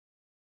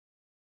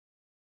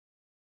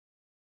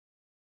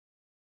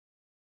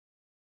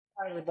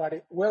Hi, everybody.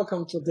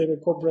 Welcome to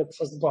Devico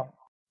Breakfast Bar.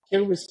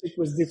 Here we speak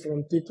with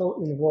different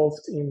people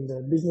involved in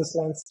the business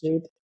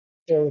landscape,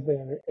 share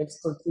their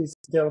expertise,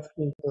 delve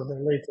into the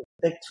latest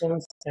tech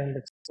trends, and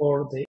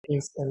explore the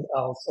ins and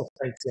outs of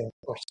IT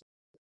outsourcing.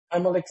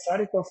 I'm Oleg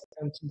Sadikov,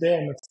 and today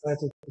I'm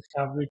excited to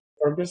have Rick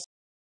Burgess,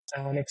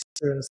 an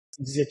experienced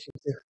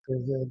executive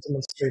with a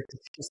demonstrated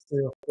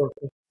history of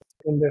working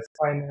in the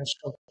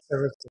financial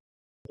services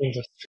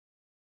industry.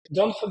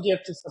 Don't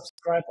forget to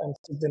subscribe and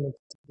hit the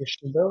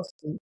notification bell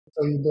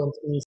so you don't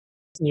miss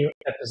new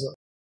episodes.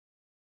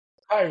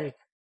 Hi, Rick.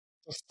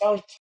 To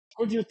start,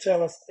 could you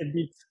tell us a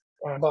bit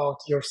about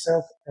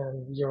yourself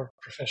and your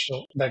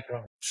professional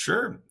background?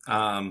 Sure.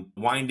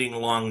 Winding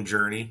long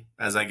journey.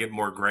 As I get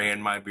more gray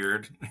in my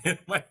beard,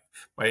 my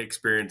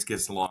experience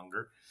gets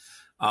longer.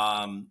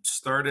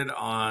 Started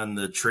on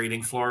the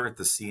trading floor at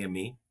the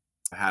CME.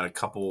 I had a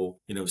couple,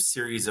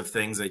 series of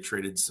things. I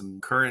traded some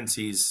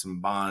currencies,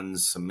 some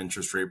bonds, some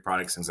interest rate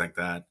products, things like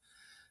that.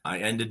 I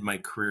ended my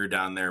career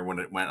down there when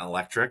it went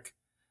electric,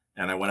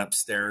 and I went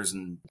upstairs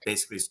and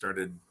basically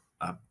started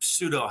a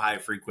pseudo high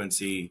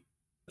frequency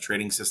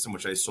trading system,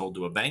 which I sold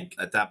to a bank.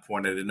 At that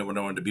point, I didn't know what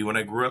I wanted to be when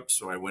I grew up,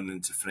 so I went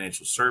into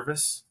financial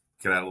service,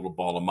 got a little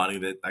ball of money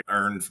that I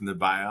earned from the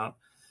buyout.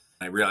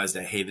 I realized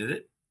I hated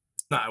it.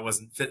 I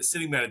wasn't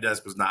sitting behind a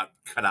desk was not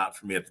cut out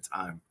for me at the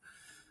time.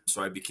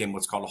 So I became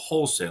what's called a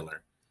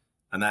wholesaler.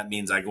 And that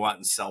means I go out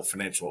and sell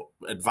financial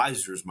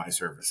advisors my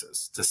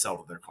services to sell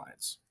to their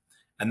clients.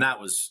 And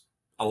that was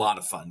a lot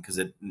of fun because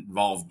it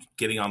involved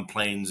getting on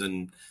planes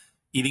and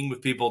eating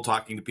with people,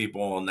 talking to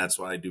people. And that's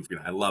what I do.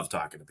 I love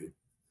talking to people.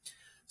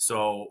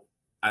 So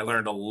I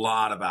learned a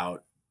lot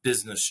about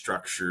business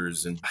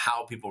structures and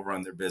how people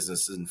run their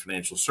businesses in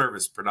financial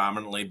service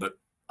predominantly, but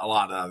a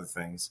lot of other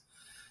things.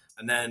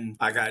 And then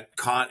I got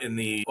caught in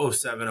the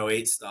 07,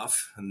 08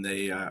 stuff, and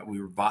we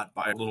were bought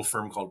by a little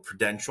firm called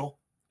Prudential,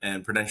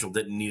 and Prudential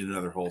didn't need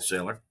another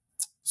wholesaler.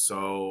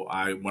 So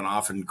I went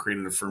off and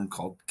created a firm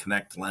called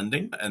Connect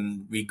Lending,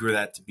 and we grew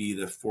that to be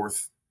the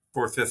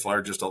fifth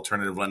largest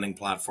alternative lending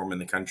platform in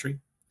the country.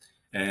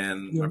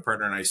 And my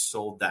partner and I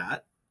sold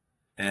that,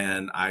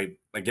 and I,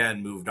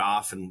 again, moved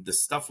off, and the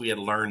stuff we had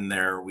learned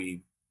there,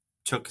 we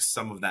took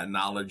some of that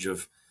knowledge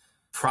of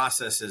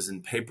processes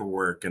and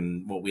paperwork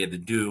and what we had to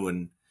do,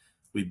 and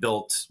we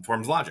built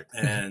Forms Logic.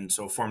 And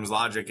so Forms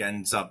Logic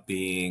ends up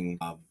being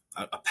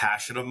a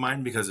passion of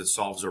mine because it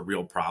solves a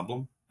real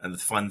problem. And the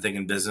fun thing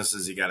in business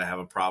is you got to have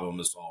a problem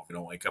to solve. You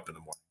don't wake up in the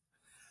morning.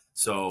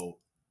 So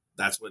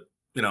that's what,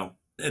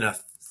 in a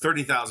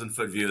 30,000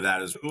 foot view,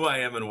 that is who I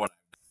am and what I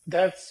am.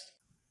 That's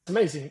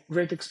amazing.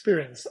 Great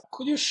experience.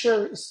 Could you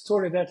share a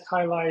story that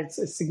highlights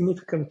a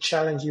significant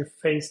challenge you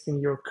faced in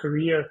your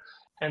career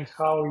and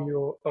how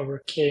you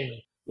overcame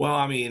it? Well,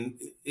 I mean,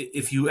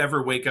 if you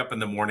ever wake up in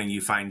the morning,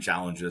 you find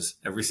challenges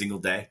every single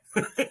day.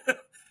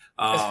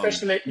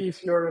 Especially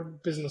if you're a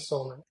business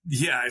owner.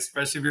 Yeah,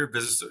 especially if you're a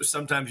business owner.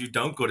 Sometimes you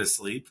don't go to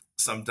sleep.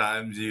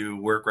 Sometimes you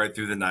work right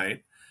through the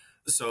night.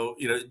 So,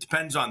 it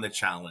depends on the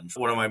challenge.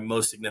 One of my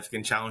most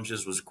significant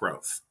challenges was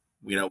growth.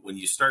 When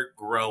you start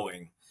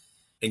growing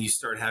and you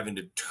start having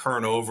to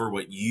turn over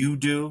what you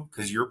do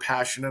because you're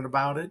passionate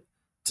about it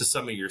to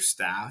some of your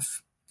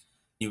staff,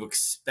 you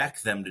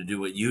expect them to do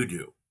what you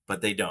do,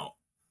 but they don't.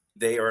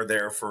 They are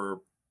there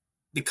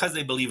because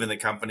they believe in the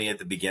company at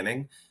the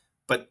beginning,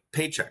 but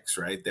paychecks,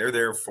 right? They're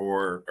there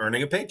for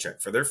earning a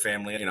paycheck for their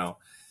family,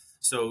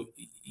 So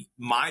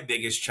my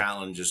biggest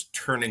challenge is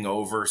turning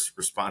over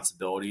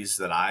responsibilities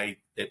that I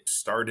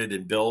started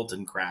and built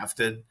and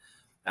crafted,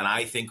 and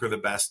I think are the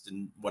best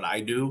in what I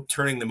do,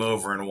 turning them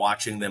over and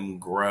watching them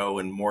grow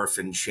and morph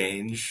and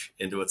change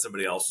into what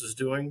somebody else is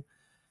doing.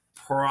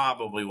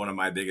 Probably one of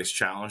my biggest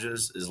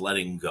challenges is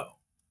letting go.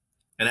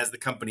 And as the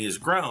company has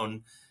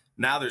grown,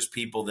 now there's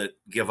people that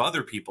give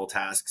other people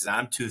tasks.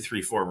 I'm 2,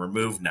 3, 4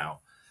 removed now.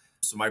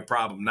 So my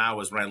problem now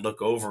is when I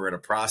look over at a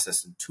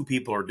process and 2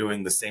 people are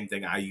doing the same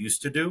thing I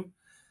used to do,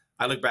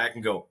 I look back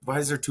and go, why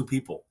is there 2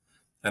 people?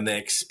 And they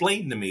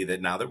explain to me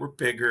that now that we're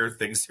bigger,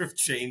 things are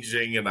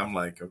changing. And I'm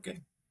like, okay.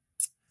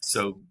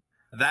 So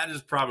that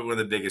is probably one of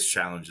the biggest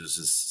challenges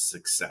is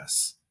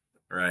success,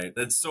 right?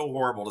 It's so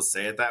horrible to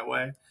say it that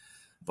way.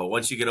 But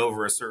once you get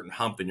over a certain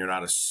hump and you're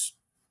not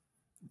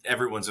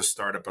everyone's a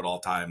startup at all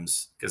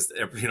times because,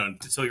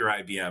 until you're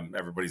IBM,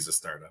 everybody's a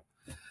startup,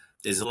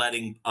 is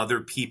letting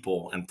other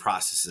people and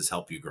processes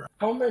help you grow.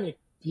 How many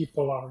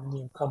people are in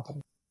your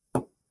company?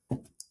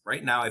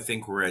 Right now, I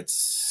think we're at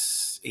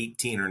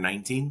 18 or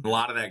 19. A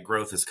lot of that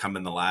growth has come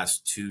in the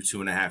last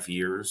 2.5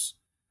 years.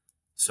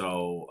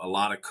 So a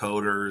lot of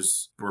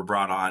coders were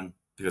brought on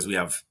because we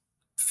have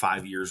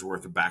 5 years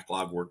worth of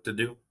backlog work to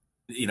do.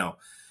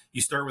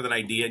 You start with an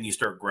idea and you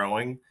start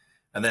growing,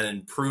 and then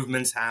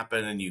improvements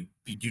happen and you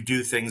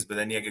do things, but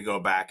then you have to go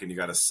back and you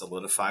got to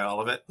solidify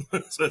all of it.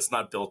 So it's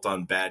not built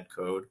on bad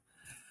code.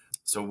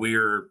 So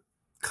we're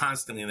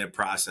constantly in the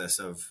process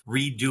of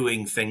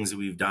redoing things that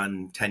we've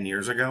done 10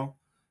 years ago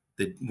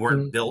that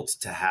weren't built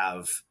to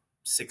have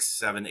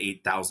 6,000, 7,000,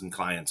 8,000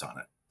 clients on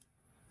it.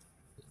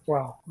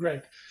 Wow,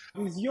 great.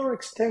 With your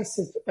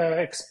extensive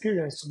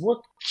experience,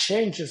 what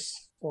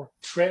changes or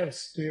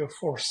trends do you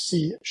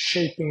foresee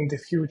shaping the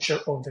future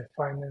of the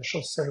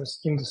financial service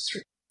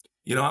industry?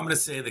 I'm going to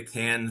say the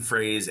canned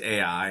phrase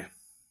AI,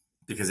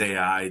 because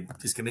AI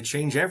is going to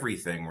change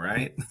everything,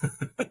 right?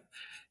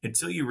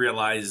 Until you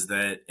realize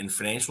that in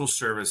financial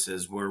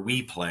services where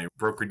we play,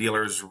 broker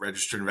dealers,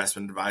 registered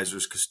investment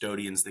advisors,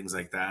 custodians, things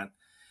like that,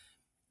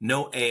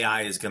 no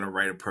AI is going to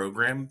write a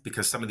program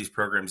because some of these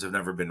programs have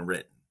never been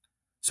written.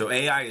 So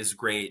AI is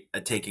great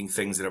at taking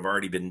things that have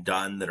already been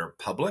done that are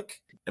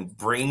public and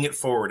bringing it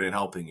forward and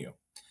helping you.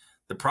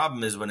 The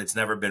problem is when it's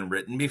never been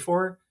written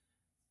before,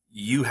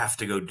 you have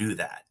to go do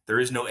that. There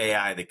is no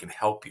AI that can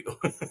help you.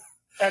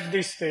 At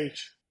this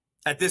stage.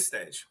 At this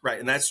stage, right.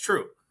 And that's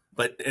true.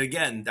 But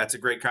again, that's a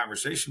great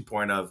conversation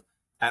point of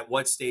at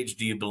what stage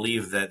do you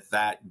believe that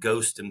that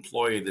ghost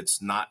employee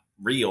that's not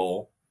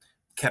real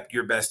kept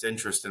your best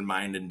interest in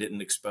mind and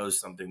didn't expose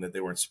something that they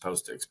weren't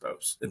supposed to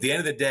expose? At the end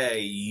of the day,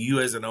 you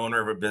as an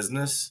owner of a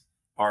business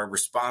are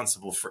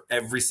responsible for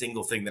every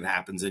single thing that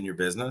happens in your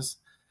business.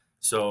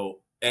 So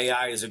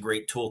AI is a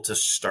great tool to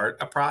start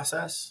a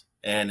process.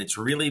 And it's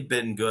really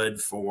been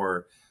good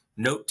for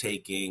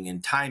note-taking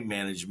and time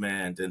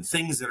management and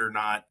things that are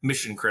not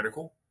mission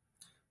critical.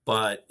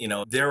 But,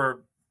 there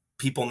are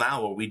people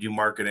now where we do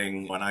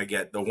marketing. When I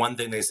get the one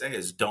thing they say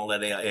is don't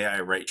let AI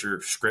write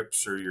your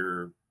scripts or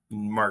your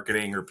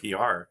marketing or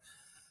PR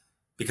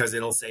because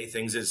it'll say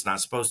things it's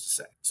not supposed to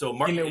say. So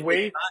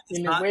it's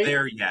not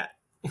there yet.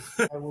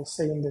 I will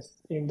say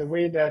in the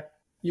way that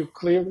you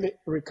clearly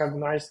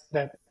recognize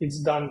that it's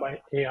done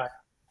by AI,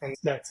 and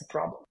that's a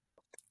problem.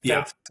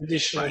 Yeah. That's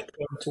additional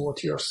to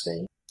what you're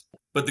saying.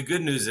 But the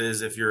good news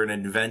is if you're an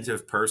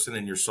inventive person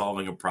and you're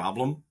solving a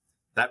problem,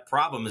 that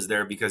problem is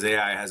there because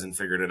AI hasn't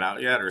figured it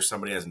out yet or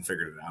somebody hasn't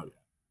figured it out yet.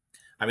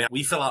 I mean,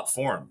 we fill out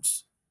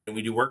forms and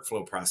we do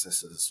workflow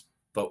processes,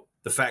 but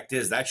the fact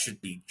is that should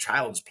be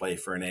child's play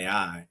for an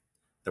AI.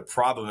 The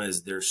problem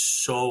is there's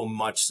so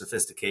much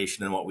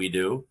sophistication in what we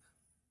do.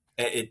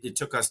 It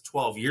took us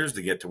 12 years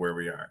to get to where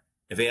we are.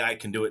 If AI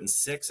can do it in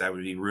 6, I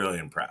would be really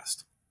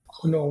impressed.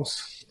 Who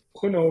knows?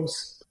 Who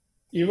knows?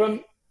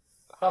 Even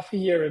half a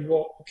year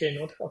ago, okay,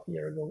 not half a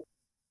year ago,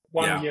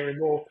 1 year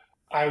ago,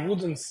 I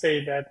wouldn't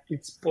say that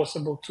it's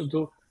possible to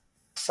do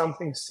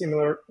something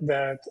similar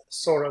that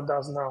Sora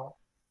does now.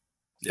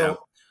 So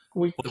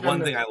the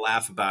one thing I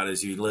laugh about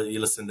is you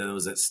listen to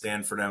those at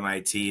Stanford,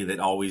 MIT that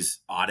always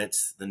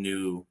audits the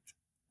new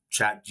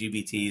chat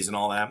GBTs and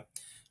all that.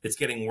 It's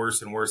getting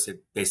worse and worse at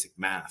basic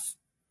math.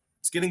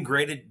 It's getting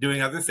great at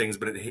doing other things,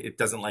 but it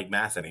doesn't like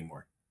math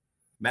anymore.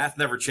 Math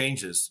never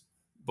changes,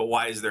 but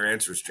why is their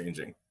answers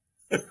changing?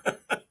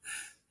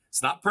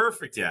 It's not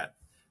perfect yet.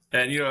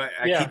 And,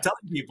 I keep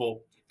telling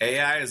people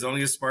AI is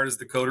only as smart as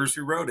the coders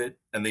who wrote it,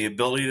 and the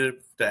ability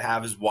to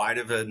have as wide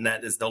of a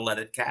net as they'll let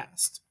it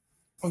cast.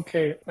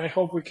 Okay. I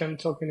hope we can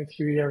talk in a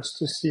few years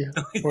to see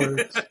where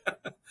it's...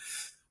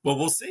 Well,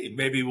 we'll see.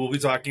 Maybe we'll be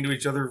talking to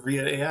each other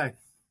via AI.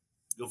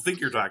 You'll think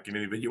you're talking to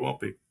me, but you won't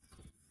be.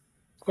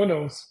 Who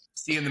knows?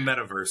 See in the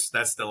metaverse.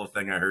 That's still a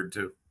thing I heard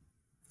too.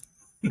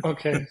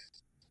 Okay.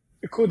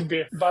 It could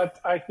be, but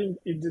I think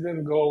it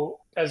didn't go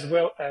as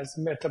well as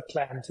Meta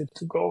planned it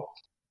to go.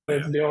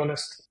 Let's be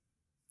honest.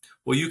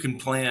 Well, you can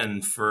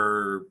plan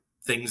for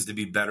things to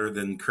be better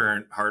than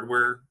current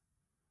hardware,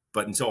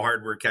 but until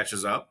hardware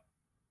catches up,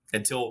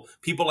 until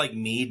people like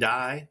me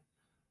die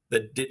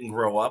that didn't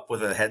grow up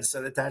with a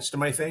headset attached to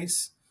my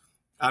face,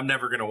 I'm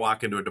never going to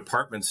walk into a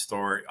department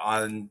store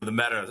on the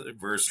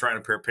metaverse trying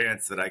to pair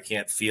pants that I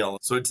can't feel.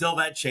 So until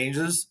that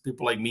changes,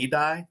 people like me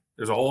die,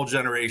 there's a whole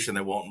generation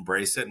that won't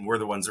embrace it, and we're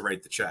the ones that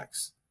write the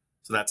checks.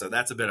 So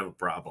that's a bit of a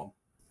problem.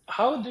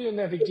 How do you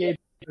navigate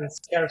the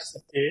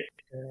scarcity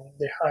in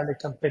the highly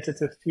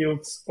competitive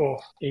fields of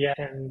AI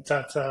and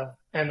data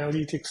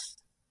analytics?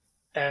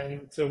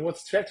 And what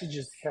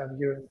strategies have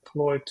you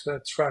employed to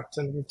attract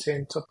and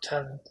retain top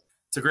talent?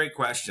 It's a great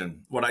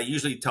question. What I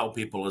usually tell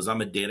people is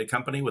I'm a data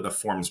company with a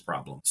forms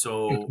problem.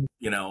 So,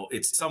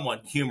 it's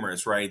somewhat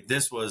humorous, right?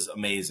 This was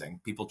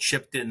amazing. People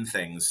chipped in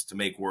things to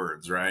make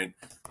words, right?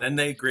 Then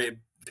they grabbed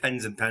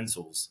pens and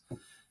pencils.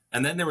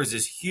 And then there was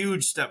this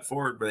huge step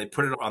forward where they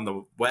put it on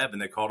the web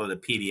and they called it a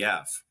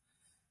PDF.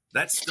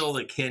 That's still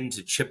akin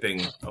to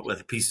chipping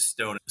with a piece of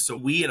stone. So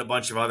we and a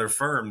bunch of other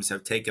firms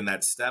have taken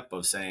that step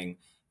of saying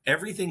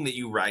everything that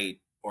you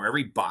write or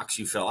every box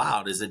you fill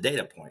out is a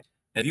data point.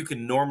 And if you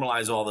can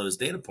normalize all those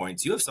data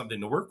points, you have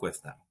something to work with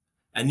now.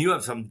 And you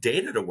have some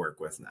data to work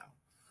with now.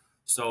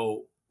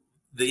 So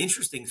the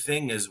interesting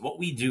thing is what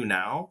we do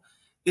now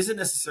isn't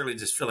necessarily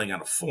just filling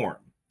out a form.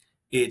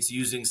 It's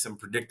using some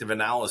predictive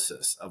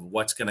analysis of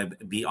what's going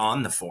to be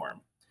on the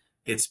form.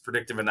 It's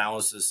predictive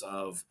analysis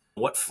of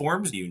what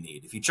forms do you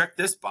need. If you check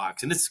this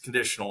box, and it's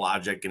conditional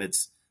logic, and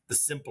it's the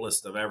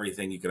simplest of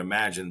everything you can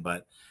imagine,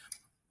 but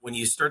when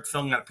you start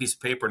filling out a piece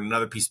of paper and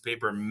another piece of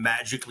paper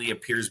magically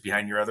appears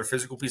behind your other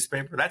physical piece of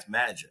paper, that's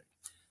magic.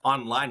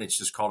 Online, it's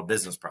just called a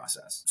business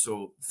process.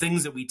 So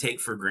things that we take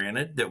for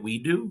granted that we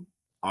do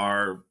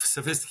are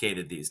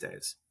sophisticated these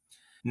days.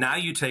 Now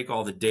you take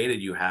all the data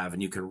you have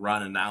and you can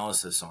run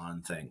analysis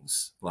on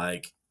things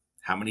like,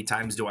 how many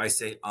times do I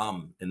say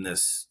in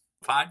this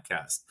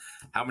podcast?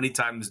 How many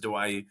times do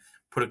I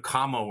put a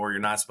comma where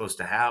you're not supposed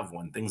to have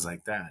one? Things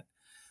like that.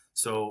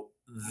 So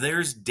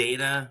there's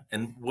data,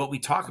 and what we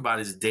talk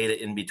about is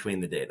data in between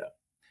the data.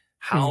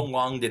 How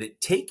long did it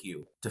take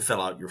you to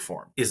fill out your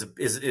form? Is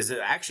it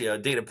actually a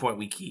data point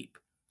we keep?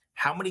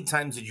 How many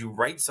times did you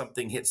write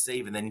something, hit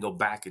save, and then go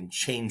back and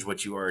change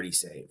what you already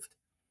saved?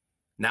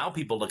 Now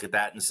people look at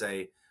that and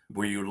say,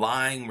 were you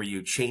lying? Were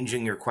you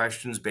changing your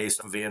questions based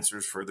off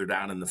answers further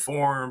down in the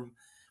form?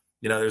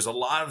 There's a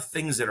lot of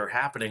things that are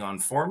happening on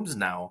forms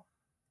now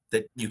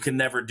that you can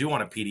never do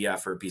on a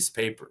PDF or a piece of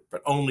paper,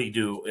 but only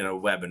do in a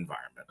web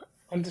environment.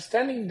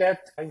 Understanding that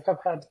you have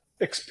had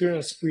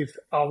experience with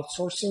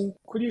outsourcing,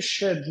 could you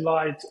shed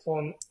light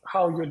on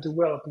how your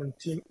development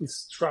team is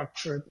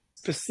structured?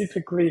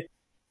 Specifically,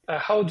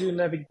 how do you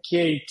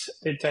navigate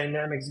the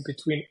dynamics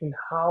between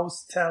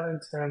in-house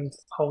talent and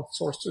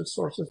outsourced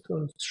resources to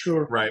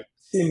ensure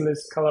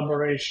seamless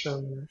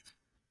collaboration?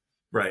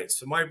 Right.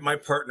 So my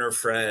partner,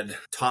 Fred,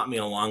 taught me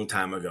a long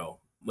time ago,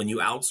 when you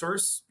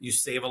outsource, you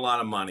save a lot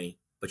of money,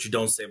 but you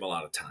don't save a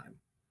lot of time.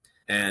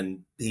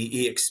 And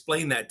he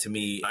explained that to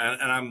me.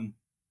 And I'm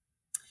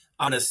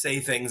going to say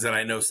things that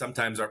I know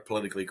sometimes aren't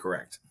politically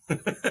correct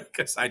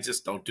because I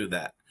just don't do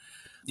that.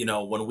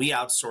 When we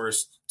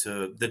outsourced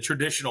to the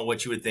traditional,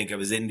 what you would think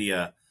of as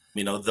India,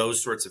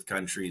 those sorts of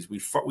countries, we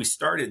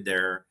started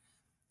there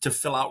to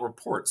fill out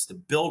reports, to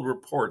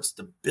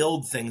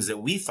build things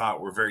that we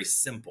thought were very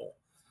simple.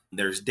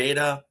 There's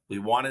data, we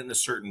want it in a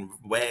certain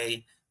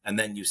way, and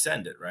then you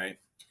send it, right?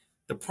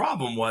 The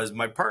problem was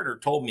my partner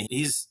told me,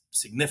 he's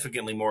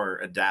significantly more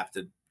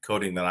adapted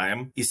coding than I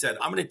am. He said,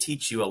 I'm going to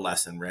teach you a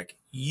lesson, Rick.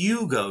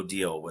 You go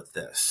deal with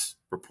this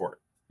report.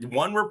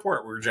 One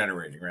report we're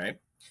generating, right?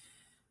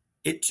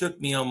 It took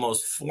me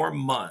almost 4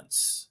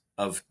 months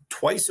of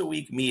twice a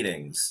week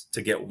meetings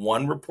to get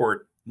one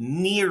report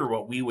near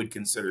what we would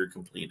consider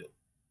completed.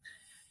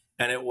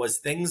 And it was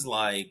things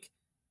like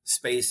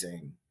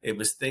spacing. It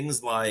was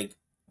things like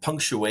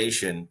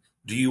punctuation.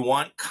 Do you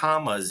want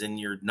commas in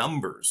your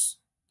numbers?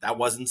 That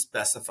wasn't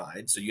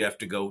specified. So you have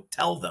to go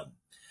tell them.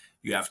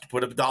 You have to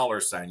put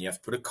a $sign. You have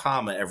to put a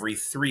comma every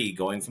 3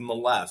 going from the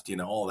left,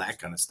 all that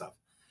kind of stuff.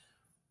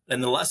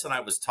 And the lesson I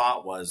was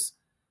taught was,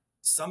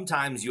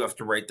 sometimes you have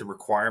to write the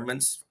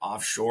requirements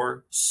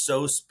offshore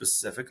so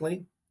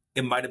specifically,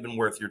 it might have been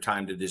worth your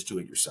time to just do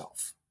it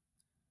yourself.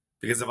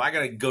 Because if I got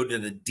to go to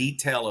the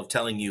detail of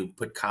telling you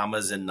put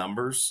commas in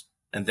numbers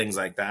and things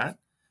like that,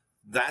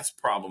 that's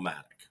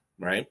problematic,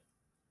 right?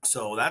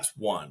 So that's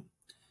one.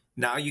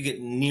 Now you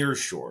get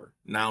nearshore.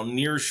 Now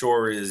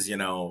nearshore is,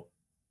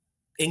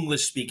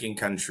 English-speaking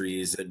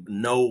countries that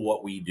know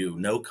what we do,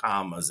 no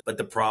commas. But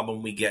the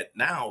problem we get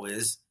now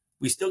is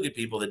we still get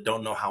people that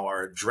don't know how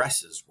our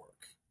addresses work.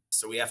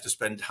 So we have to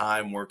spend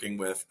time working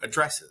with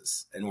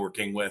addresses and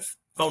working with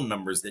phone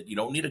numbers that you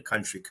don't need a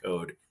country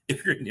code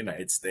if you're in the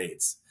United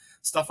States,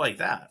 stuff like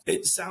that.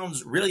 It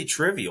sounds really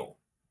trivial,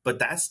 but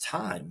that's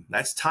time.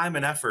 That's time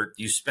and effort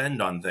you spend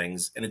on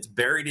things, and it's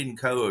buried in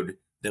code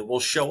that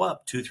will show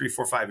up 2, 3,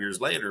 4, 5 years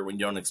later when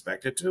you don't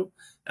expect it to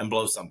and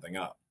blow something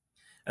up.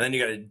 And then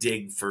you got to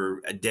dig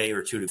for a day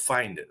or two to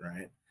find it,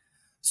 right?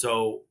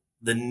 So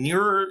the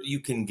nearer you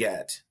can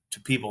get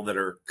to people that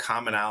are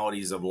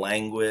commonalities of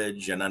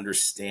language and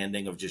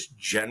understanding of just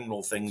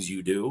general things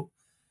you do,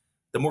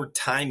 the more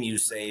time you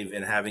save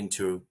in having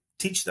to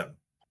teach them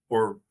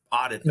or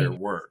audit their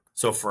work.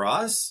 So for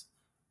us,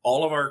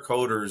 all of our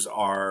coders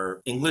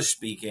are English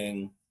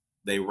speaking.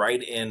 They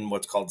write in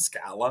what's called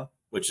Scala,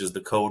 which is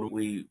the code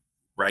we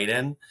write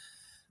in.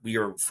 We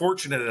are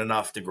fortunate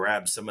enough to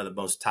grab some of the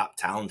most top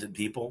talented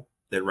people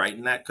that write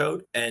in that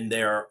code, and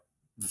they're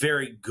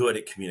very good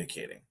at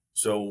communicating.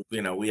 So,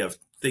 we have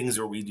things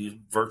where we do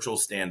virtual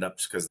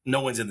stand-ups because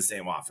no one's in the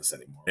same office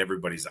anymore.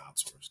 Everybody's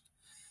outsourced.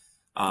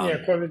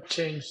 COVID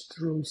changed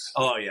rules.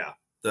 Oh, yeah.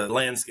 The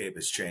landscape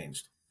has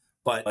changed.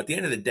 But at the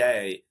end of the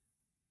day,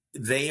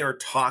 they are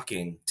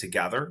talking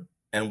together,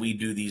 and we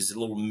do these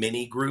little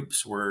mini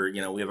groups where,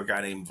 we have a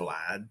guy named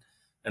Vlad,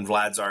 and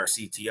Vlad's our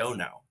CTO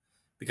now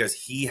because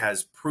he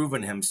has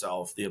proven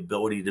himself the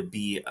ability to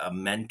be a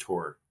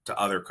mentor to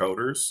other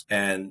coders.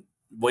 And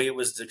the way it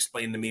was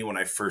explained to me when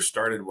I first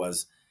started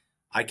was,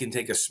 I can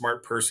take a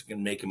smart person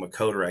and make him a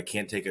coder. I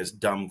can't take a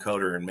dumb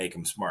coder and make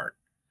him smart,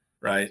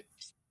 right?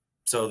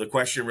 So the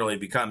question really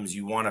becomes,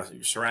 you want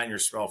to surround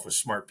yourself with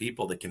smart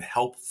people that can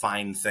help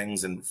find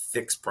things and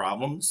fix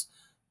problems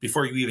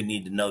before you even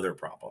need to know their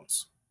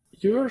problems.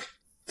 You're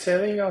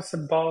telling us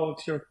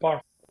about your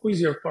partner. Who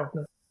is your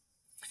partner?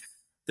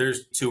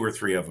 There's 2 or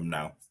 3 of them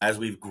now. As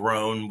we've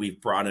grown,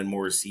 we've brought in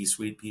more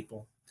C-suite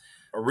people.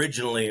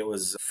 Originally, it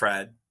was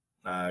Fred,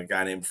 a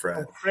guy named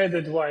Fred. Oh, Fred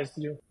advised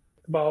you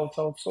about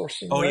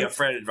outsourcing. Oh, right? Yeah,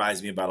 Fred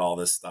advised me about all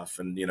this stuff.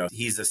 And,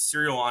 he's a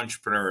serial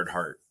entrepreneur at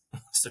heart.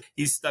 So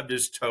he's stubbed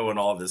his toe in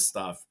all this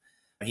stuff.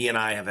 He and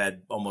I have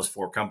had almost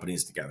 4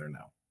 companies together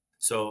now.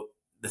 So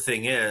the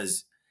thing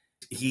is,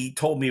 He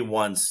told me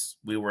once,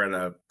 we were at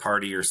a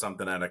party or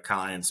something, at a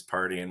client's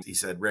party, and he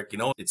said, Rick,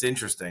 it's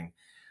interesting.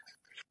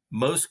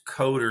 Most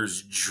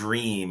coders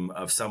dream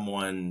of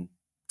someone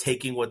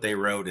taking what they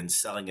wrote and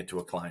selling it to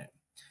a client.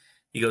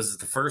 He goes, it's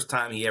the first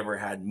time he ever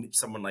had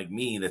someone like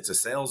me that's a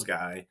sales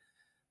guy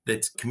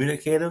that's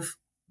communicative.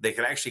 They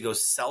could actually go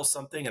sell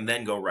something and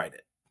then go write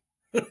it.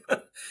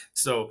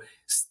 So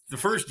the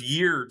first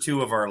year or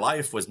two of our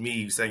life was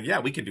me saying, yeah,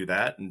 we could do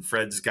that. And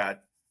Fred's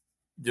got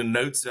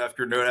notes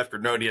after note after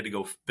note. He had to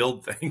go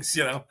build things,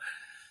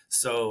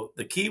 So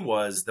the key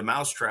was the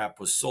mousetrap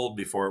was sold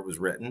before it was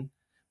written.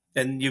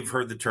 And you've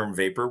heard the term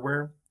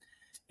vaporware.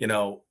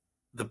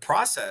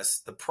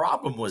 The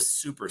problem was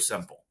super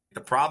simple.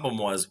 The problem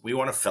was we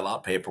want to fill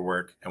out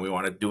paperwork and we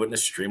want to do it in a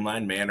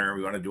streamlined manner.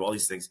 We want to do all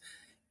these things.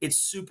 It's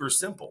super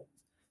simple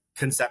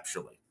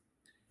conceptually.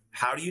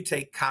 How do you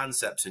take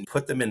concepts and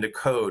put them into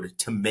code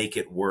to make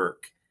it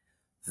work?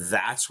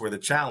 That's where the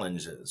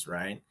challenge is,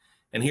 right?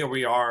 And here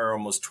we are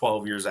almost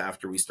 12 years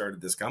after we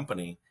started this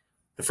company.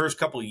 The first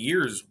couple of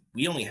years,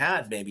 we only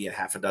had maybe a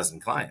half a dozen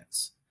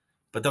clients.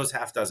 But those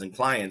half dozen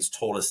clients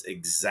told us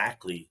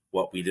exactly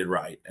what we did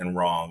right and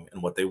wrong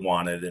and what they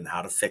wanted and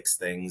how to fix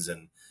things.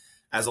 And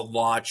as a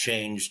law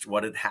changed,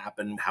 what had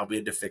happened, how we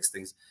had to fix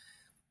things.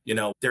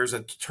 There's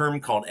a term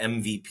called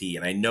MVP,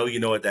 and I know you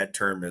know what that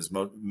term is,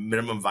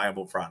 minimum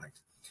viable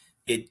product.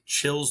 It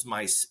chills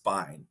my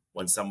spine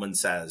when someone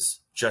says,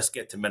 just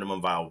get to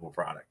minimum viable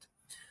product.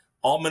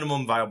 All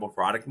minimum viable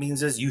product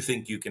means is you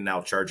think you can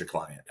now charge a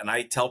client. And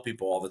I tell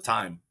people all the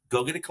time,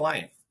 go get a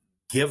client,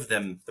 give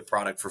them the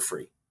product for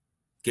free.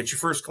 Get your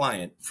first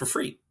client for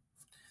free.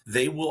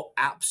 They will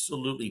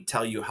absolutely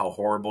tell you how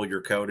horrible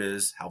your code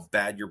is, how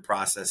bad your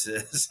process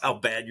is, how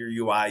bad your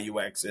UI,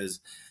 UX is.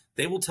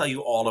 They will tell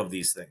you all of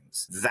these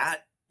things.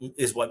 That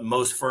is what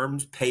most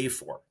firms pay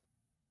for.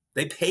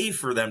 They pay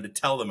for them to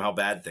tell them how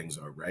bad things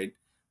are, right?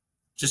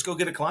 Just go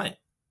get a client.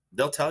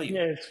 They'll tell you.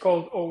 Yeah, it's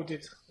called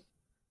audit.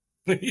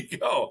 There you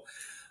go.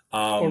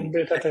 Or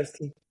beta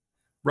testing.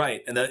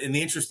 Right. And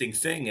the interesting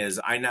thing is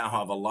I now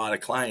have a lot of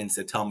clients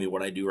that tell me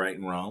what I do right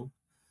and wrong.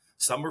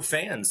 Some are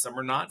fans, some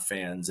are not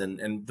fans.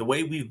 And the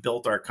way we've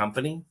built our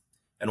company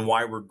and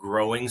why we're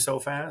growing so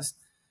fast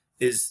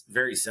is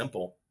very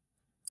simple.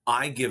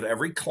 I give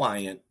every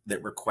client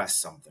that requests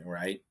something,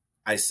 right?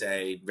 I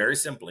say very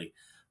simply,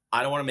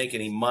 I don't want to make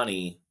any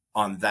money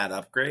on that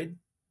upgrade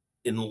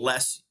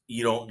unless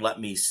you don't let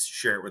me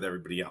share it with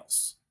everybody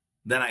else.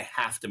 Then I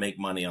have to make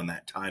money on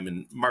that time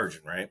and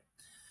margin, right?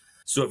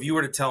 So if you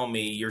were to tell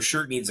me your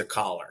shirt needs a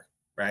collar,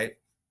 right?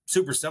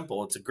 Super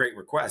simple. It's a great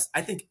request.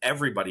 I think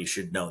everybody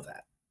should know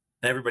that.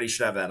 Everybody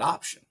should have that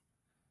option.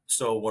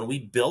 So when we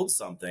build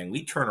something,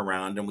 we turn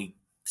around and we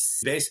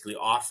basically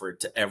offer it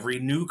to every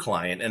new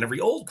client and every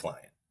old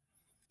client.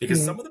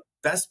 Because some of the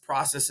best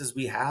processes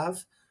we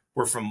have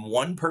were from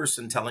one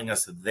person telling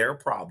us their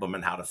problem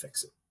and how to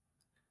fix it.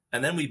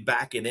 And then we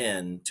back it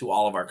in to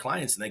all of our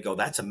clients and they go,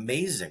 that's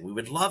amazing. We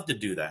would love to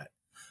do that.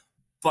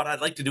 But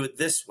I'd like to do it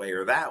this way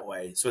or that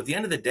way. So at the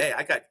end of the day,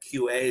 I got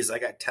QAs, I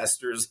got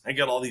testers, I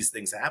got all these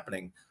things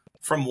happening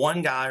from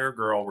one guy or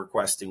girl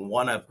requesting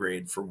one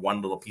upgrade for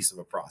one little piece of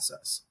a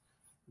process.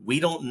 We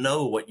don't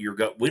know what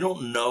we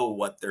don't know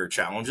what their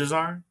challenges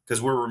are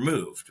because we're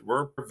removed.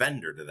 We're a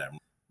vendor to them.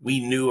 We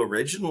knew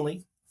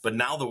originally, but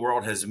now the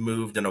world has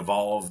moved and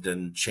evolved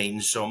and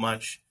changed so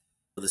much.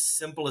 The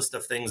simplest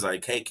of things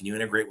like, hey, can you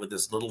integrate with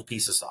this little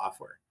piece of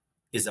software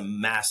is a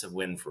massive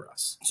win for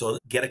us. So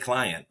get a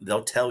client.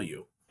 They'll tell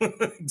you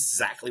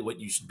exactly what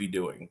you should be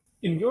doing.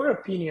 In your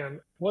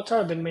opinion, what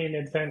are the main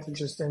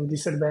advantages and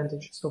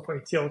disadvantages of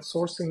IT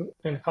outsourcing,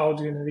 and how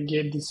do you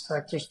navigate these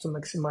factors to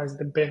maximize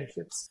the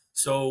benefits?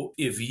 So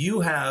if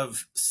you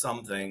have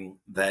something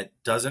that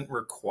doesn't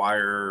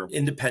require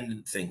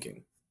independent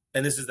thinking,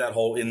 and this is that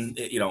whole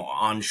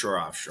onshore,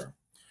 offshore,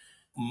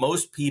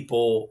 most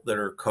people that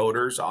are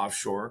coders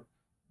offshore,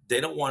 they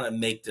don't want to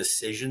make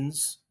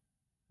decisions.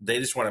 They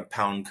just want to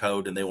pound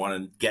code and they want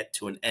to get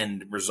to an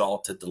end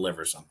result to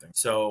deliver something.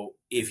 So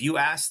if you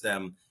ask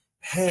them,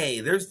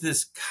 hey, there's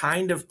this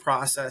kind of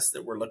process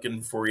that we're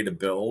looking for you to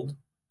build,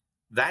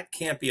 that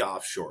can't be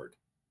offshored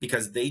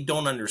because they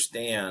don't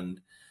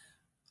understand.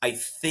 I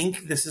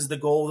think this is the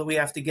goal that we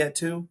have to get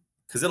to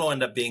because it'll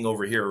end up being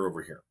over here or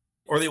over here,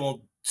 or they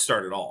won't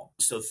start at all.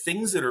 So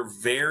things that are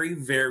very,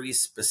 very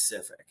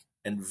specific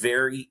and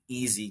very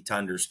easy to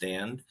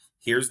understand.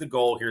 Here's the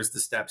goal, here's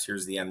the steps,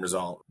 here's the end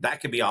result. That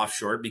could be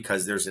offshored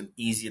because there's an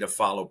easy to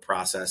follow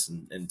process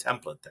and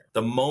template there.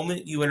 The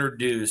moment you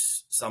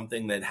introduce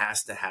something that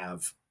has to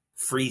have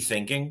free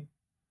thinking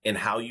in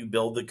how you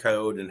build the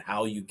code and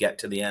how you get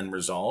to the end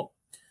result,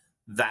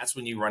 that's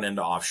when you run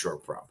into offshore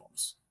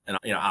problems and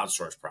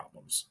outsource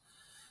problems.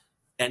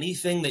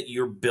 Anything that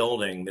you're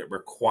building that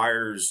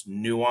requires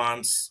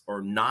nuance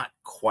or not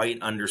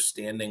quite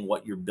understanding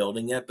what you're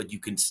building yet, but you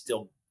can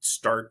still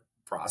start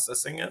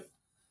processing it,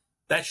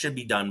 that should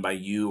be done by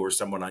you or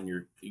someone on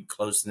your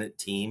close-knit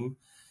team,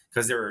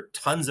 because there are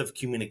tons of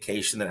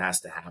communication that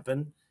has to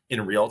happen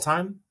in real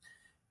time.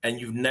 And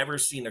you've never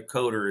seen a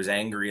coder as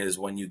angry as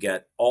when you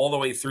get all the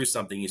way through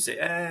something, you say,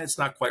 it's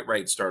not quite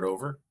right, start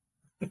over.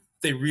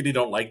 They really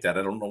don't like that.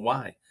 I don't know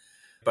why.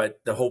 But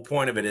the whole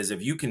point of it is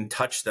if you can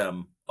touch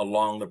them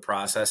along the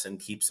process and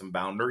keep some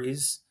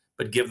boundaries,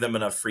 but give them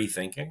enough free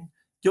thinking,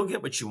 you'll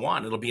get what you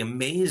want. It'll be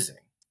amazing.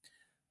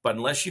 But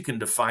unless you can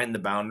define the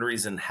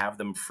boundaries and have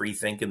them free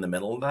think in the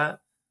middle of that,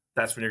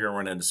 that's when you're going to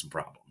run into some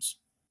problems.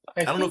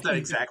 I don't know if that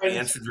exactly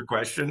answered your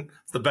question.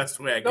 It's the best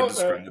way I can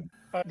describe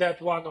it.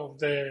 That's one of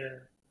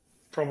the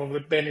probably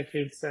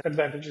benefits,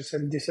 advantages,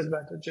 and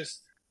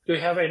disadvantages. Do you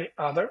have any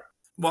other?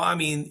 Well, I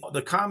mean,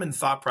 the common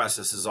thought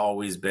process has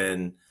always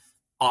been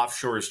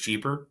offshore is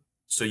cheaper,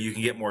 so you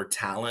can get more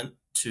talent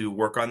to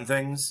work on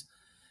things.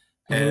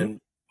 Mm-hmm. And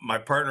my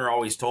partner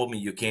always told me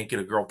you can't get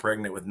a girl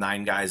pregnant with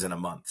 9 guys in a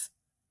month,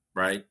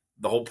 right?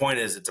 The whole point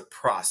is it's a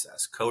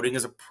process. Coding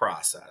is a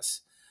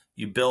process.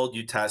 You build,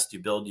 you test, you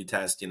build, you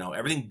test,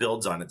 everything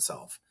builds on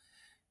itself.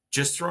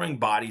 Just throwing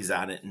bodies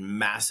at it in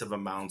massive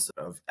amounts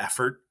of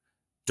effort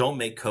don't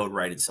make code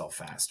write itself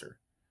faster,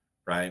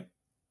 right?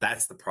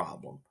 That's the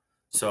problem.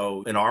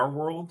 So in our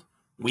world,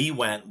 we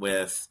went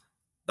with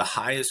the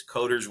highest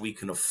coders we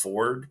can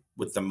afford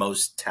with the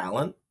most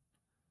talent,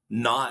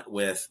 not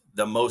with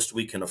the most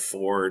we can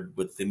afford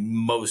with the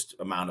most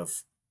amount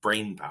of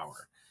brain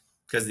power,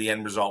 because the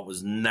end result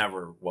was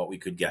never what we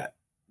could get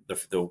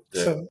the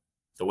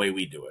way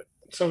we do it.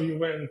 So you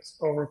went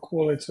over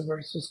quality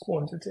versus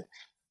quantity.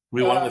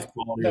 We went with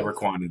quality over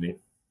quantity.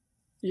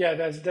 Yeah,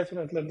 that's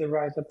definitely the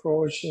right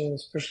approach,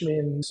 especially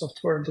in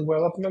software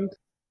development.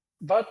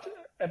 But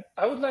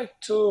I would like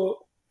to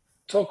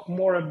talk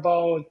more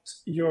about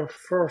your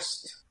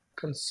first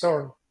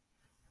concern,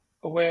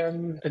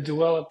 when a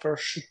developer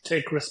should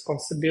take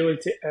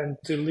responsibility and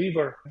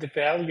deliver the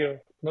value,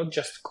 not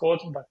just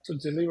code, but to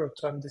deliver,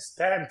 to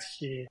understand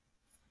he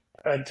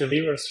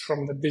delivers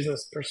from the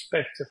business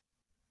perspective.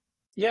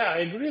 Yeah, I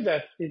agree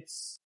that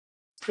it's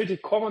pretty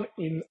common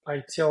in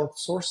IT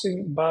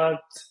outsourcing,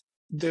 but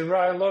there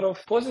are a lot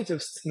of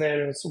positive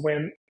scenarios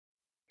when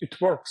it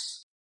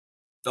works.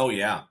 Oh,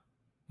 yeah,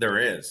 there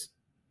is.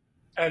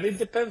 And it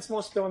depends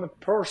mostly on the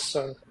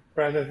person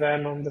rather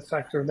than on the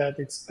factor that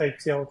it's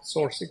IT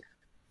outsourcing.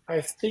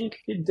 I think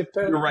it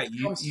depends. You're right.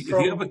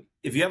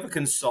 If you have a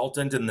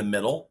consultant in the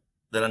middle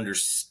that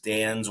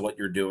understands what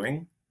you're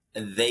doing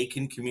and they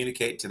can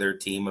communicate to their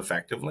team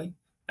effectively,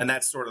 and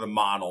that's sort of the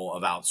model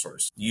of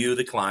outsource. You,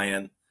 the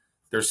client,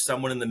 there's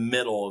someone in the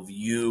middle of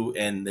you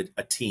and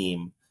a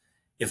team.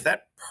 If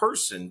that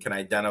person can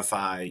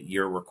identify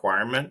your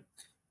requirement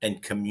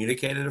and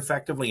communicate it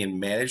effectively and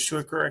manage to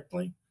it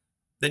correctly,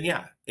 then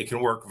yeah, it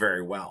can work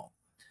very well.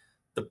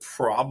 The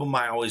problem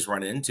I always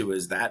run into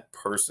is that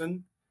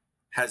person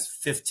has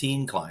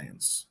 15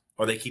 clients,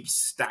 or they keep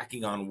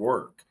stacking on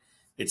work.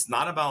 It's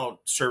not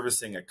about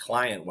servicing a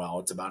client well.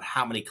 It's about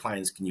how many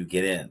clients can you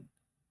get in,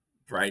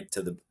 right,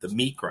 to the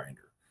meat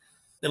grinder.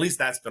 At least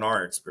that's been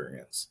our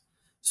experience.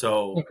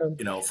 So,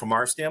 from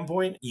our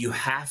standpoint,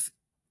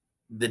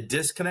 the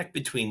disconnect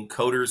between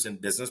coders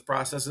and business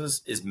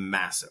processes is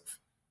massive,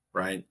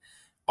 right?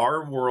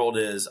 Our world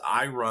is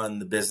I run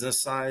the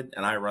business side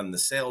and I run the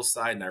sales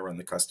side and I run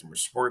the customer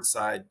support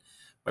side.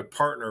 My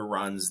partner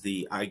runs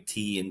the IT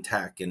and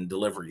tech and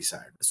delivery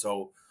side.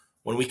 So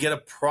when we get a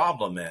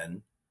problem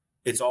in,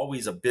 it's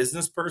always a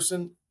business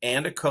person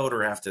and a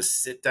coder have to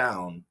sit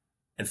down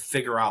and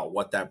figure out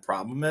what that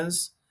problem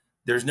is.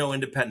 There's no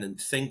independent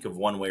think of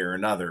one way or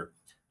another.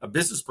 A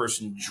business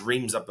person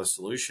dreams up a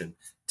solution,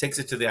 takes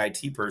it to the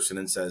IT person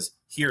and says,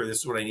 here, this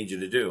is what I need you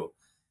to do.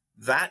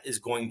 That is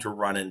going to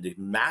run into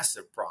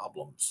massive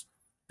problems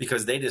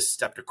because they just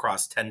stepped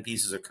across 10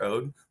 pieces of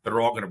code that are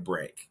all going to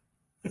break.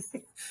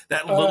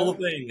 That little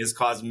thing has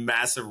caused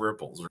massive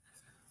ripples.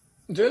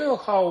 Do you know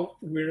how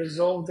we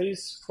resolve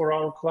this for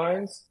our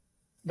clients?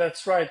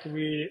 That's right.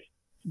 We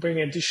bring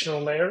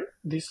additional layer,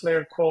 this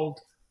layer called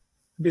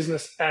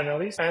business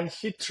analyst, and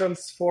he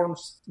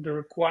transforms the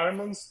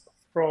requirements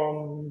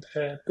from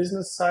the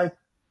business side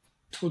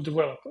to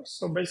developers.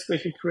 So basically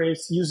he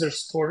creates user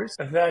stories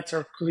that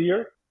are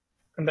clear,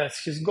 and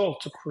that's his goal,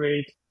 to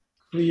create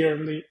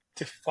clearly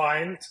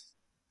defined,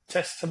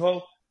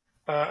 testable,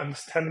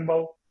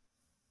 understandable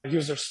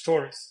user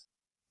stories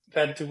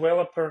that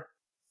developer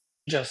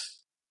just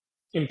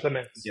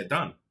implements. Get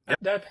done. Yep.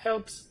 That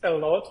helps a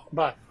lot,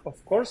 but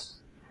of course,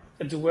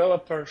 a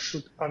developer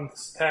should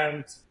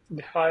understand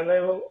the high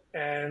level,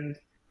 and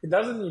he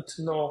doesn't need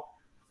to know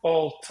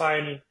all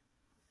tiny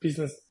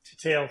business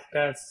details.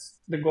 That's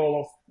the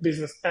goal of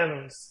business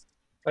analysts.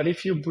 But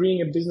if you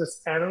bring a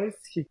business analyst,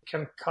 he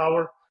can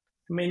cover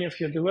many of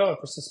your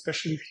developers,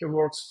 especially if he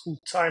works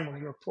full-time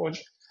on your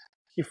project.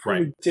 He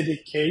fully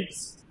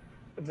dedicates.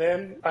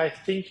 Then I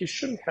think you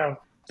shouldn't have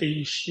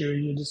the issue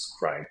you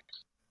described.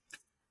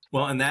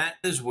 Well, and that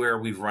is where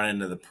we've run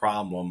into the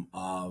problem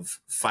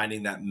of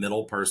finding that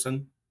middle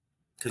person,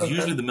 because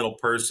usually the middle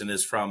person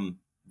is from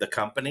the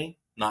company,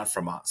 not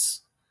from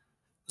us.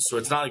 So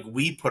it's not like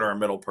we put our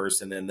middle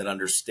person in that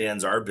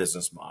understands our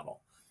business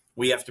model.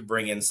 We have to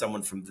bring in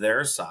someone from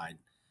their side.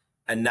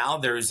 And now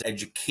there's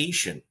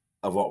education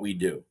of what we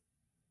do.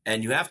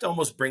 And you have to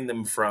almost bring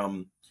them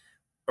from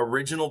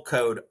original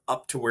code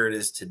up to where it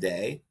is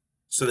today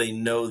so they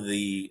know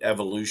the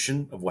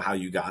evolution of how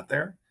you got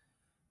there.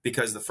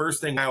 Because the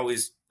first thing I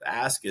always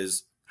ask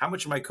is, how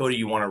much of my code do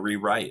you want to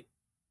rewrite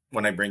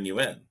when I bring you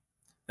in?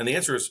 And the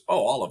answer is, oh,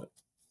 all of it.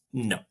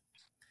 No.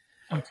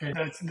 Okay,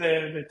 that's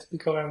the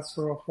typical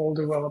answer of all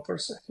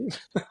developers, I think.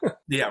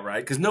 Yeah,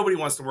 right. Because nobody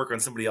wants to work on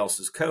somebody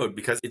else's code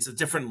because it's a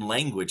different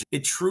language.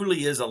 It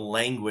truly is a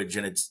language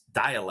and it's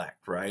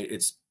dialect, right?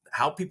 It's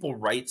how people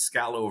write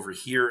Scala over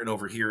here and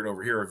over here and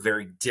over here are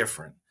very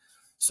different.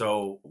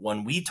 So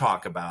when we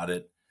talk about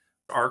it,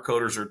 our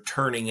coders are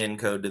turning in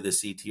code to the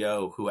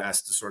CTO who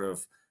has to sort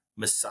of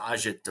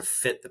massage it to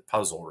fit the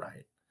puzzle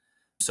right.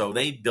 So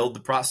they build the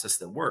process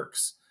that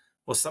works.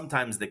 Well,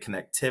 sometimes the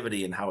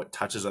connectivity and how it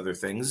touches other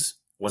things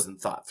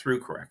wasn't thought through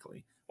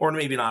correctly, or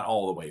maybe not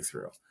all the way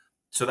through.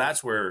 So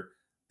that's where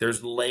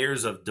there's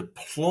layers of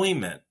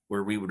deployment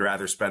where we would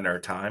rather spend our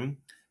time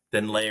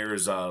than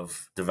layers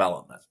of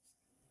development.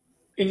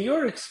 In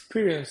your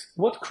experience,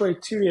 what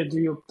criteria do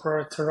you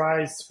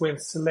prioritize when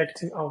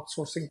selecting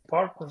outsourcing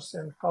partners,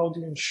 and how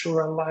do you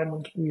ensure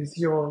alignment with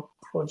your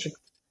project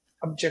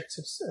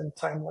objectives and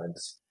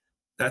timelines?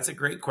 That's a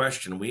great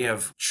question. We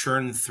have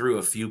churned through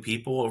a few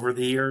people over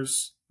the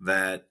years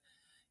that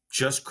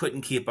just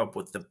couldn't keep up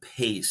with the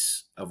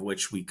pace of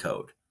which we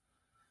code.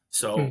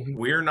 So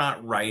we're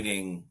not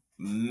writing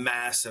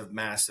massive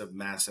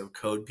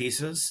code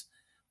pieces,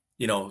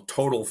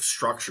 total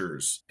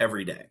structures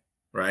every day,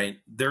 right?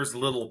 There's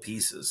little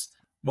pieces.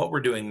 What we're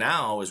doing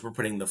now is we're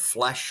putting the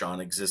flesh on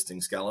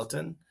existing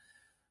skeleton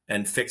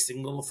and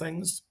fixing little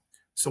things.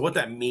 So what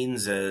that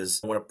means is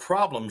when a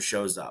problem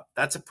shows up,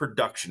 that's a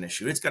production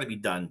issue. It's got to be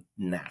done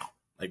now,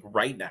 like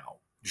right now.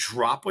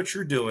 Drop what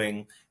you're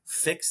doing,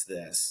 fix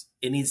this.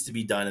 It needs to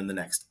be done in the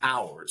next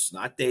hours,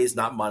 not days,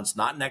 not months,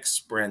 not next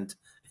sprint,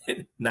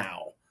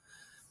 now.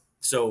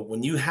 So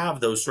when you have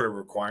those sort of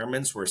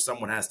requirements where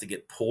someone has to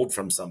get pulled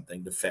from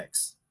something to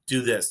fix,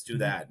 do this, do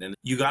that, and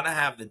you got to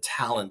have the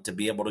talent to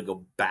be able to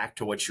go back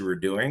to what you were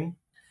doing,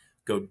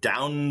 go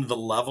down the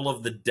level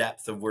of the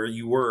depth of where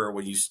you were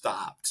when you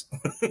stopped,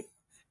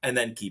 and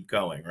then keep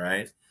going,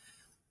 right?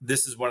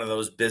 This is one of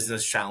those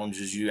business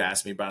challenges you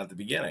asked me about at the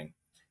beginning,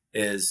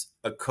 is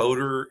a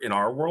coder in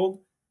our world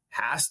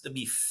has to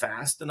be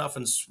fast enough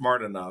and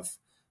smart enough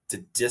to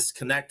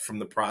disconnect from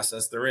the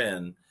process they're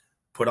in,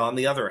 put on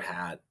the other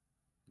hat,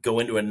 go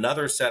into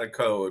another set of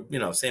code,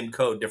 same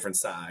code, different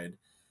side,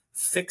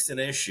 fix an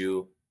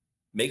issue,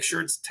 make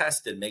sure it's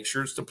tested, make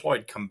sure it's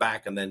deployed, come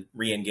back and then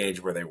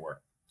re-engage where they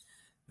were.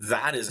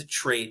 That is a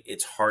trait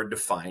it's hard to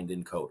find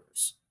in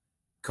coders.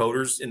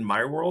 Coders in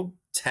my world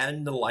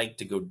tend to like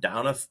to go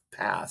down a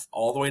path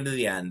all the way to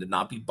the end and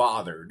not be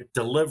bothered,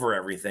 deliver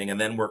everything,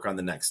 and then work on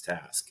the next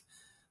task.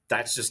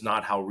 That's just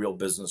not how real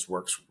business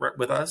works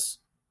with us,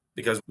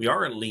 because we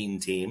are a lean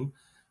team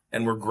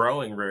and we're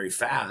growing very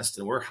fast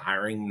and we're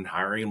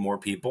hiring more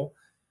people,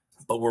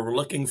 but we're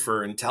looking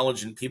for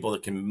intelligent people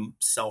that can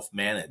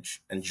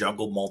self-manage and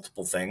juggle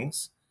multiple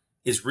things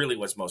is really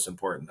what's most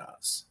important to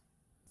us.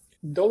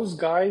 Those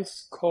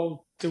guys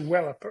called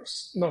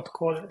developers, not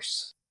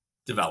coders.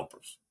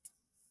 Developers.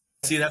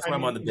 See, that's why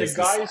I'm on the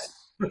business side.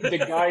 The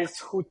guys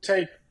who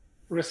take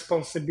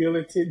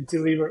responsibility,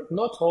 deliver,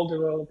 not all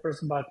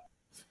developers, but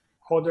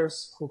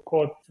coders who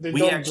code, they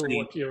don't do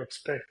what you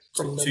expect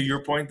from them. To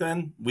your point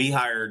then, we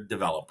hire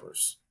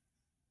developers.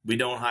 We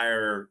don't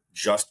hire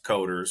just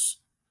coders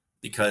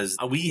because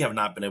we have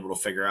not been able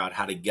to figure out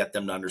how to get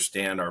them to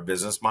understand our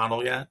business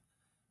model yet.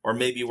 Or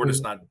maybe we're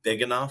just not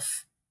big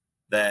enough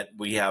that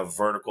we have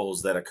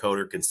verticals that a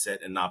coder can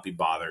sit and not be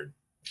bothered.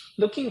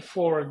 Looking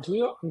forward, do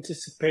you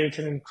anticipate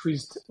an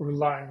increased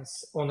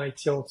reliance on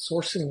IT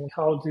outsourcing? And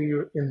how do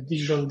you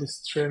envision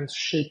this trend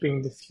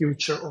shaping the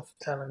future of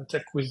talent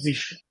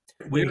acquisition?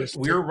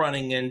 We're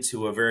running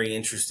into a very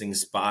interesting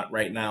spot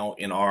right now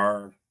in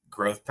our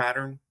growth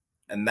pattern,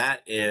 and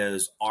that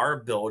is our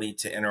ability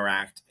to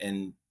interact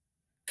and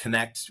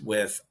connect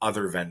with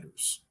other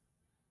vendors.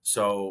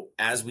 So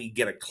as we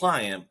get a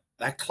client,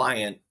 that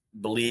client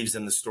believes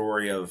in the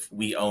story of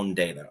we own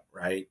data,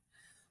 right?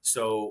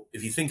 So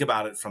if you think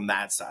about it from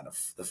that side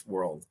of the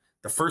world,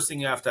 the first thing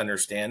you have to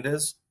understand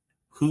is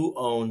who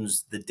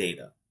owns the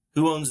data?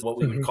 Who owns what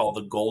we would call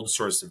the gold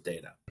source of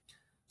data?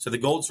 So the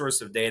gold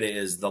source of data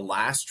is the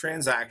last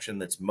transaction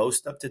that's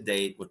most up to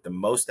date with the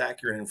most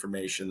accurate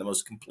information, the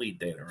most complete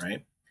data,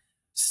 right?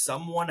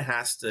 Someone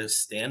has to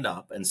stand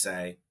up and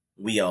say,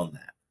 we own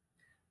that.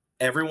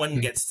 Everyone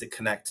gets to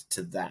connect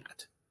to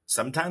that.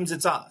 Sometimes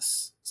it's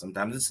us.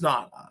 Sometimes it's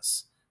not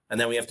us. And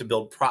then we have to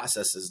build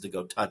processes to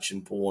go touch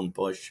and pull and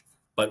push.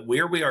 But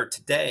where we are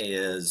today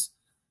is,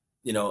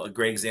 a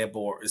great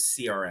example is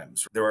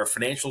CRMs. There are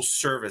financial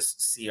service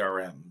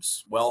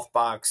CRMs.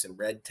 Wealthbox and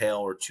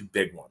Redtail are two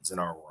big ones in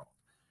our world.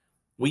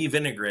 We've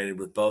integrated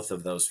with both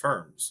of those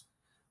firms.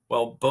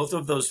 Well, both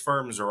of those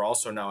firms are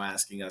also now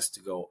asking us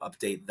to go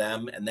update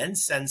them and then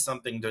send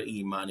something to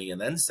eMoney and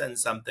then send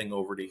something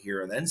over to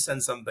here and then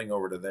send something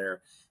over to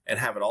there and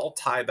have it all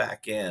tie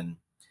back in.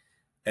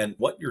 And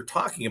what you're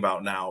talking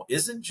about now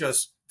isn't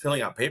just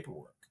filling out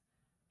paperwork.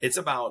 It's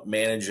about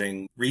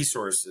managing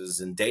resources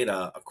and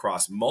data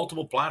across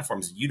multiple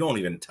platforms you don't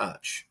even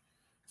touch.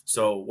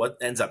 So what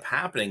ends up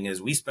happening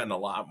is we spend a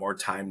lot more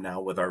time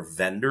now with our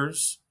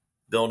vendors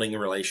building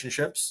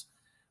relationships.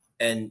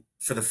 And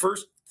for the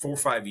first 4 or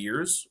 5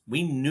 years,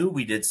 we knew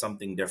we did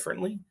something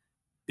differently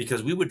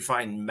because we would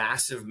find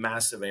massive,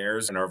 massive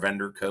errors in our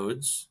vendor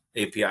codes,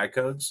 API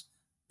codes,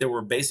 that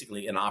were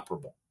basically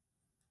inoperable.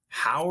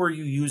 How are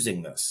you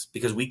using this?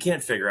 Because we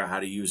can't figure out how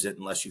to use it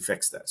unless you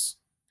fix this.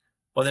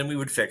 Well, then we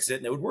would fix it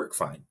and it would work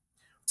fine.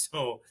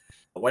 So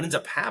what ends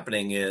up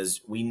happening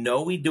is we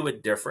know we do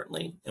it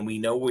differently and we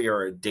know we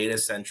are a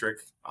data-centric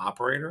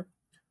operator.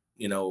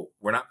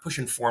 We're not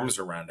pushing forms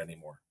around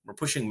anymore. We're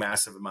pushing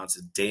massive amounts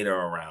of data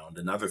around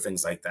and other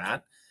things like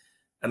that.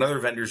 And other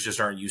vendors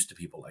just aren't used to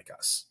people like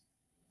us.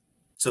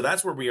 So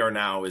that's where we are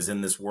now, is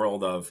in this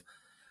world of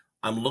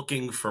I'm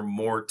looking for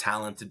more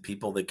talented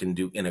people that can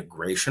do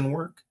integration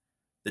work.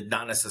 That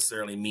not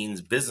necessarily means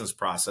business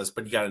process,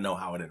 but you got to know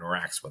how it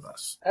interacts with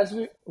us. As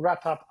we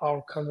wrap up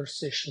our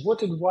conversation,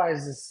 what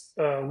advice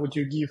would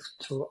you give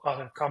to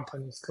other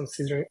companies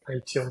considering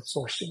IT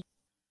outsourcing?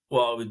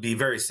 Well, it would be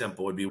very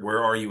simple. It would be,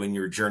 where are you in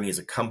your journey as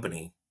a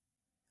company?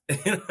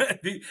 And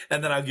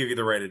then I'll give you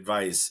the right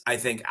advice. I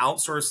think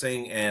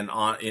outsourcing and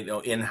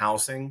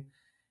in-housing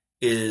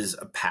is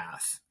a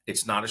path.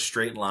 It's not a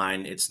straight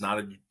line. It's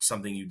not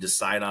something you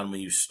decide on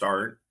when you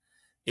start.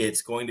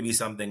 It's going to be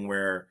something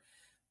where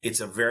it's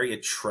a very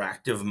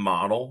attractive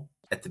model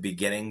at the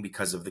beginning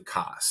because of the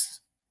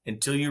cost,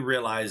 until you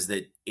realize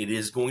that it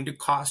is going to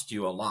cost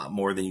you a lot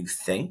more than you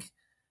think,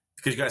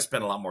 because you got to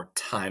spend a lot more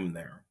time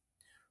there.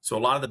 So a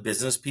lot of the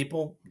business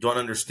people don't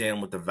understand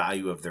what the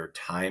value of their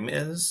time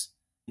is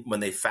when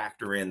they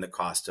factor in the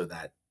cost of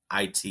that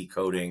IT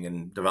coding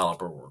and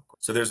developer work.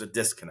 So there's a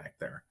disconnect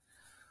there.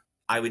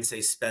 I would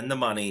say spend the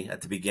money at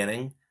the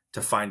beginning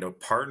to find a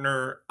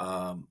partner,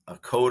 a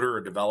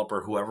coder, a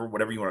developer, whoever,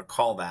 whatever you want to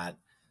call that,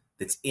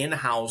 that's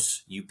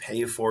in-house, you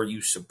pay for,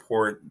 you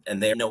support,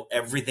 and they know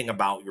everything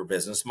about your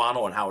business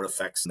model and how it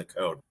affects the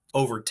code.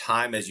 Over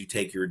time, as you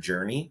take your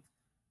journey,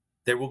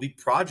 there will be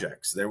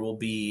projects, there will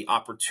be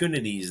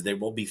opportunities, there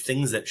will be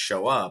things that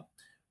show up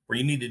where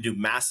you need to do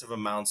massive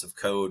amounts of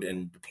code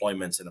and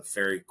deployments in a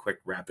very quick,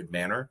 rapid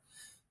manner.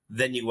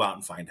 Then you go out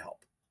and find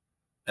help.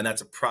 And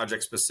that's a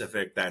project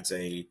specific, that's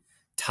a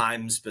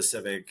time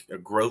specific, a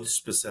growth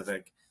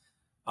specific.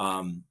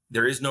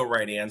 There is no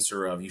right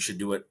answer of you should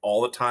do it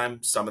all the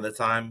time. Some of the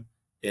time,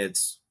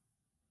 it's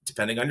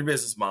depending on your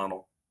business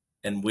model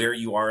and where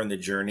you are in the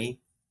journey.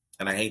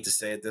 And I hate to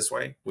say it this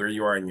way, where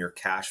you are in your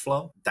cash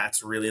flow.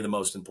 That's really the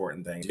most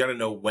important thing. You got to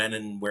know when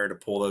and where to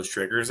pull those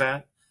triggers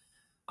at.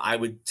 I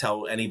would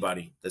tell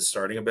anybody that's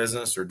starting a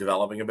business or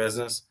developing a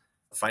business,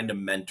 find a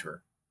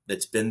mentor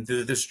that's been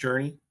through this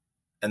journey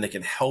and they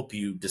can help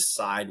you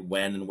decide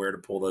when and where to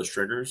pull those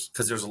triggers.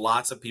 Because there's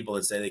lots of people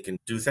that say they can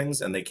do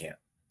things and they can't.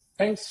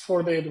 Thanks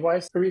for the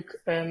advice, Rick,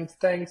 and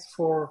thanks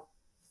for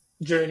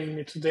joining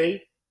me today.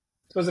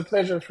 It was a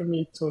pleasure for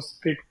me to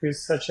speak with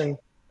such an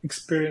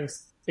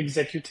experienced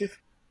executive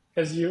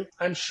as you.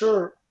 I'm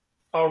sure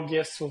our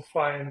guests will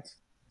find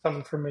some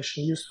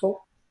information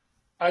useful.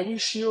 I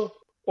wish you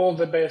all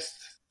the best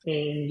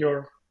in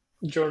your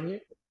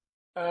journey.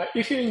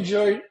 If you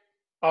enjoy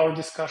our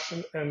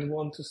discussion and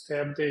want to stay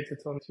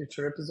updated on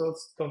future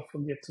episodes, don't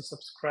forget to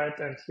subscribe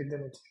and hit the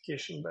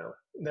notification bell.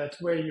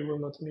 That way you will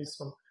not miss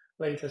on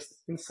latest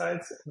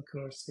insights and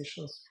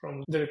conversations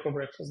from Devico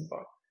Breakfast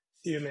Bar.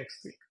 See you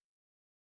next week.